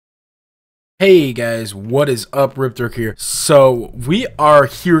Hey guys, what is up? Riptork here. So we are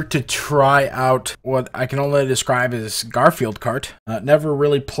here to try out what I can only describe as Garfield Kart. Never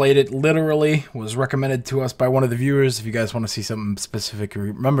really played it. Literally was recommended to us by one of the viewers. If you guys want to see something specific,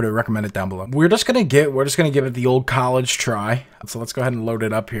 remember to recommend it down below. We're just gonna give it the old college try. So let's go ahead and load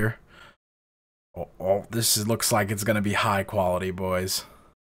it up here. Oh, looks like it's gonna be high quality, boys.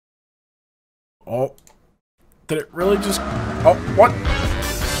 Oh, did it really just? Oh, what?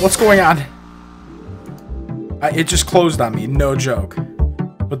 What's going on? It just closed on me, no joke.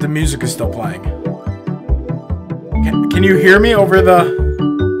 But the music is still playing. Can you hear me over the...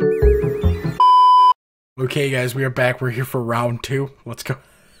 Okay, guys, we are back. We're here for round 2. Let's go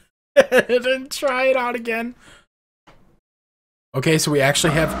and try it out again. Okay, so we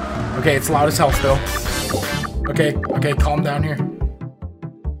actually have... Okay, it's loud as hell still. Okay, calm down here.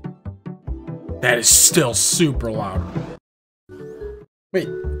 That is still super loud. Wait,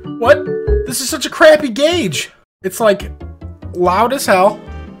 what? This is such a crappy gauge. It's like loud as hell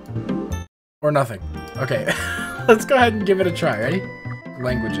or nothing. Okay, let's go ahead and give it a try. Ready?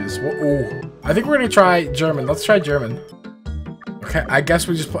 Languages. Ooh, I think we're gonna try German. Let's try German. Okay, I guess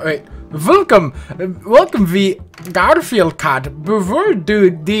we just play. Wait. Welcome wie Garfield Kart. Bevor du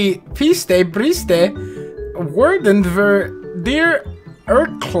die Piste brieste, worden wir dir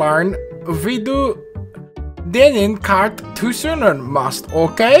erklären, wie du den Kart tunen must,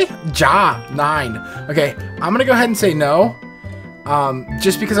 okay? Ja, nein. Okay, I'm gonna go ahead and say no.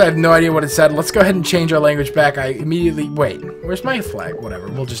 Just because I have no idea what it said. Let's go ahead and change our language back. I immediately, wait, where's my flag? Whatever,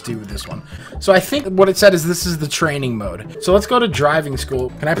 we'll just do this one. So I think what it said is this is the training mode. So let's go to driving school.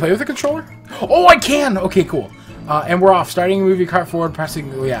 Can I play with the controller? Oh, I can! Okay, cool. And we're off. Starting movie cart forward,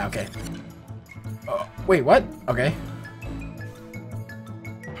 pressing, oh, yeah, okay. Wait, what? Okay.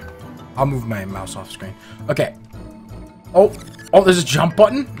 I'll move my mouse off screen. Okay. Oh, there's a jump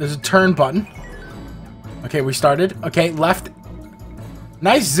button. There's a turn button. Okay, we started. Okay, left.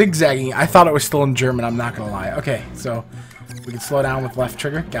 Nice zigzagging. I thought it was still in German, I'm not gonna lie. Okay, so we can slow down with left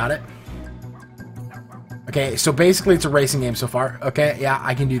trigger. Got it. Okay, so basically it's a racing game so far. Okay, yeah,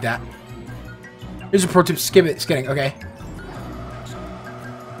 I can do that. Here's a pro tip. Skidding. Okay.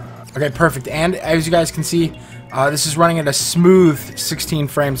 Okay, perfect. And as you guys can see, this is running at a smooth 16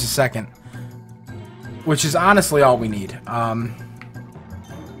 frames a second, which is honestly all we need. I'm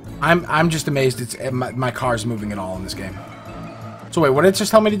just amazed my car's moving at all in this game. So wait, what did it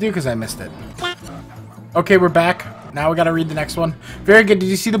just tell me to do? Because I missed it. Okay, we're back. Now we gotta read the next one. Very good. Did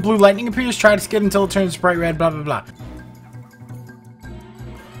you see the blue lightning appears? Try to skid until it turns bright red. Blah blah blah.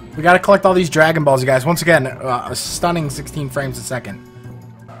 We gotta collect all these Dragon Balls, you guys. Once again, a stunning 16 frames a second.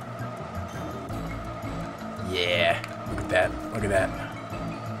 Yeah, look at that. Look at that.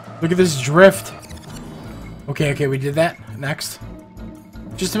 Look at this drift. Okay, we did that. Next.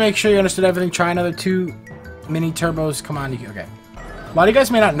 Just to make sure you understood everything, try another 2 mini turbos. Come on, okay. A lot of you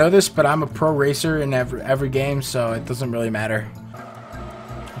guys may not know this, but I'm a pro racer in every game, so it doesn't really matter.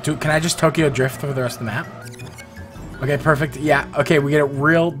 Dude, can I just Tokyo drift for the rest of the map? Okay, perfect. Yeah, okay, we get a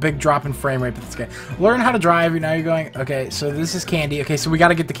real big drop in frame rate, but that's okay. Learn how to drive, now you're going, okay, so this is candy. Okay, so we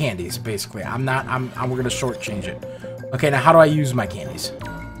gotta get the candies, basically. we're gonna shortchange it. Okay, now how do I use my candies?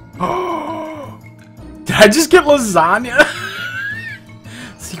 Oh, did I just get lasagna?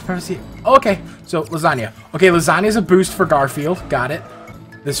 So you can probably see it. Oh, okay, so lasagna. Okay, lasagna is a boost for Garfield. Got it.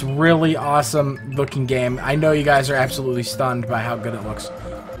 This really awesome looking game. I know you guys are absolutely stunned by how good it looks.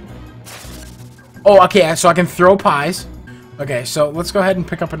 Oh, okay, so I can throw pies. Okay, so let's go ahead and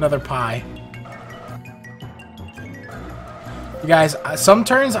pick up another pie. You guys, some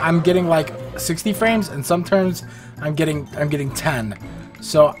turns I'm getting like 60 frames, and some turns I'm getting 10.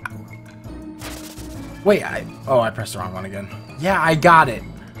 So, wait, I pressed the wrong one again. Yeah, I got it.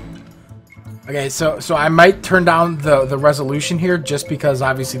 Okay, so I might turn down the resolution here just because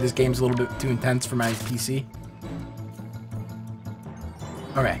obviously this game's a little bit too intense for my PC.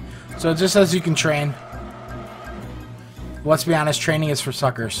 Okay. So it just says you can train. Let's be honest, training is for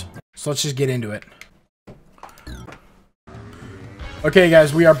suckers. So let's just get into it. Okay,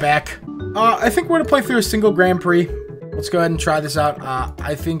 guys, we are back. I think we're gonna play through a single Grand Prix. Let's go ahead and try this out.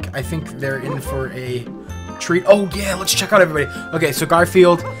 I think they're in for a treat. Oh yeah, let's check out everybody. Okay, so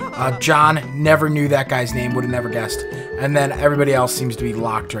Garfield, John, never knew that guy's name, would have never guessed. And then everybody else seems to be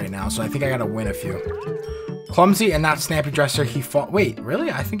locked right now. So I think I gotta win a few. Clumsy and not snappy dresser. He fought. Wait,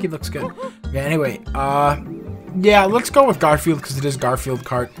 really? I think he looks good. Yeah. Anyway, yeah. Let's go with Garfield because it is Garfield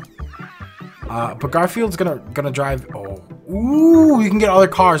Kart. But Garfield's gonna drive. Oh, ooh! You can get other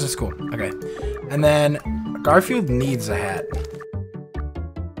cars. That's cool. Okay, and then Garfield needs a hat.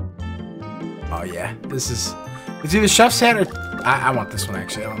 Oh yeah, this is. It's either chef's hat or I want this one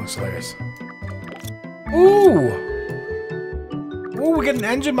actually. That one looks hilarious. Ooh! Ooh, we get an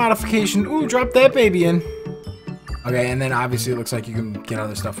engine modification. Ooh, drop that baby in. Okay, and then obviously it looks like you can get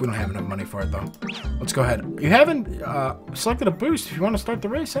other stuff. We don't have enough money for it, though. Let's go ahead. You haven't selected a boost if you want to start the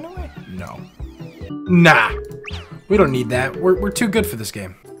race anyway? No. Nah. We don't need that. We're too good for this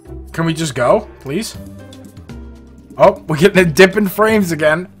game. Can we just go, please? Oh, we're getting a dip in frames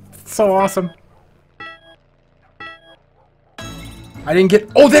again. So awesome. I didn't get...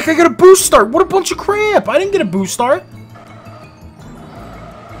 Oh, that guy got a boost start. What a bunch of crap. I didn't get a boost start.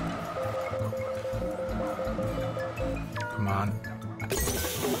 Come on.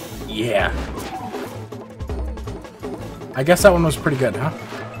 Yeah. I guess that one was pretty good, huh?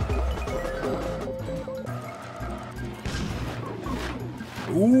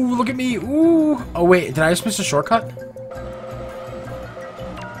 Ooh, look at me. Ooh. Oh, wait. Did I just miss a shortcut?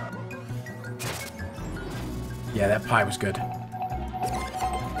 Yeah, that pie was good.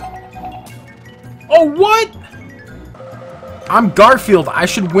 Oh, what? I'm Garfield. I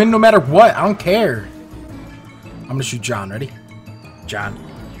should win no matter what. I don't care. I'm gonna shoot John. Ready? John.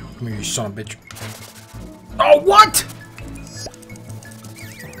 Come here, you son of a bitch. Oh, what?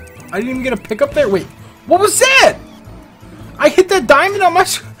 I didn't even get a pick up there. Wait. What was that? I hit that diamond on my...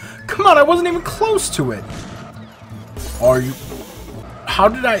 Come on, I wasn't even close to it. Are you...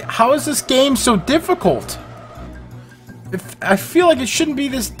 How is this game so difficult? I feel like it shouldn't be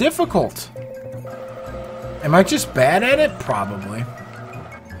this difficult. Am I just bad at it? Probably.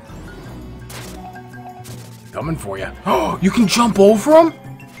 Coming for you. Oh, you can jump over him?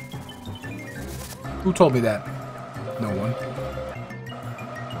 Who told me that? No one.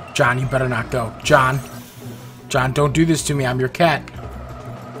 John, you better not go. John. John, don't do this to me. I'm your cat.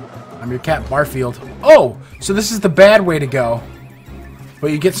 I'm your cat, Garfield. Oh, so this is the bad way to go.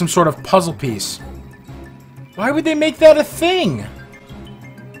 But you get some sort of puzzle piece. Why would they make that a thing?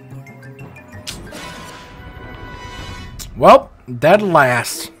 Well, dead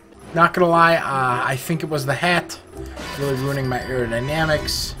last. Not gonna lie, I think it was the hat. Really ruining my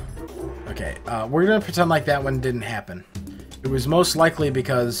aerodynamics. Okay, we're gonna pretend like that one didn't happen. It was most likely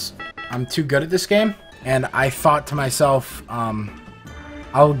because I'm too good at this game. And I thought to myself,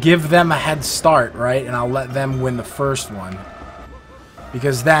 I'll give them a head start, right? And I'll let them win the first one.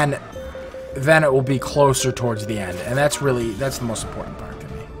 Because then it will be closer towards the end. And that's the most important part to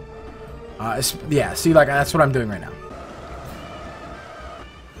me. Yeah, see, like, that's what I'm doing right now.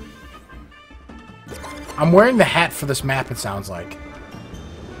 I'm wearing the hat for this map, it sounds like.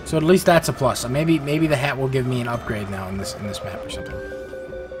 So at least that's a plus. Maybe the hat will give me an upgrade now in this map or something.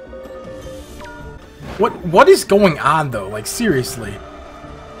 What is going on though? Like, seriously.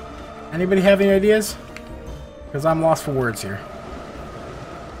 Anybody have any ideas? Because I'm lost for words here.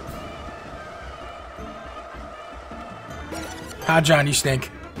 Ah, John, you stink.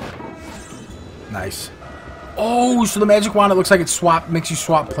 Nice. Oh, so the magic wand, it looks like it makes you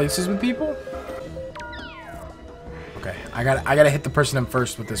swap places with people? Okay, I gotta hit the person in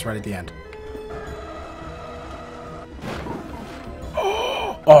first with this right at the end.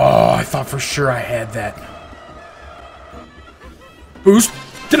 Oh, I thought for sure I had that. Boost.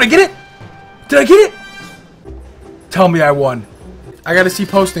 Did I get it? Did I get it? Tell me I won. I gotta see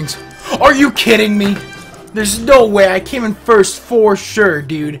postings. Are you kidding me? There's no way. I came in first for sure,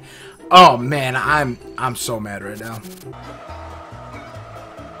 dude. Oh man, I'm so mad right now.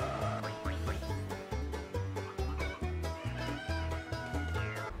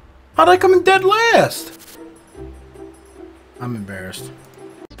 How'd I come in dead last? I'm embarrassed.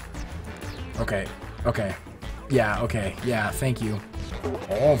 Okay. Okay. Yeah, okay. Yeah, thank you.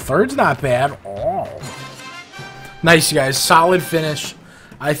 Oh, third's not bad. Oh. Nice, you guys. Solid finish.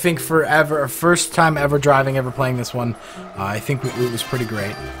 I think forever, first time ever driving, ever playing this one. I think it was pretty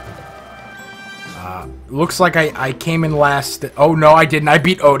great. Looks like I came in last. Oh, no, I didn't. I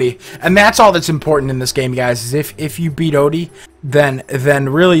beat Odie. And that's all that's important in this game, guys, is if you beat Odie, then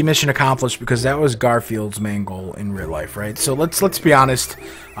really mission accomplished, because that was Garfield's main goal in real life, right? So let's be honest.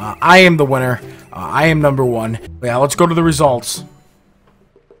 I am the winner. I am number one. Yeah, let's go to the results.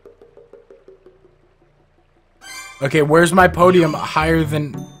 Okay, where's my podium higher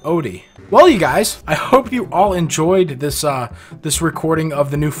than Odie? Well, you guys, I hope you all enjoyed this this recording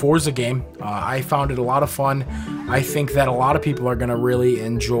of the new Forza game. I found it a lot of fun. I think that a lot of people are going to really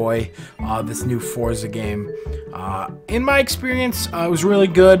enjoy this new Forza game. In my experience, it was really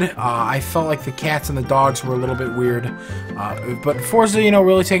good. I felt like the cats and the dogs were a little bit weird. But Forza, you know,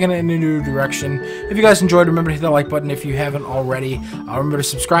 really taking it in a new direction. If you guys enjoyed, remember to hit that like button if you haven't already. Remember to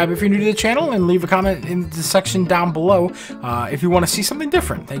subscribe if you're new to the channel, and leave a comment in the section down below if you want to see something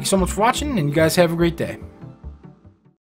different. Thank you so much for watching, and you guys have a great day.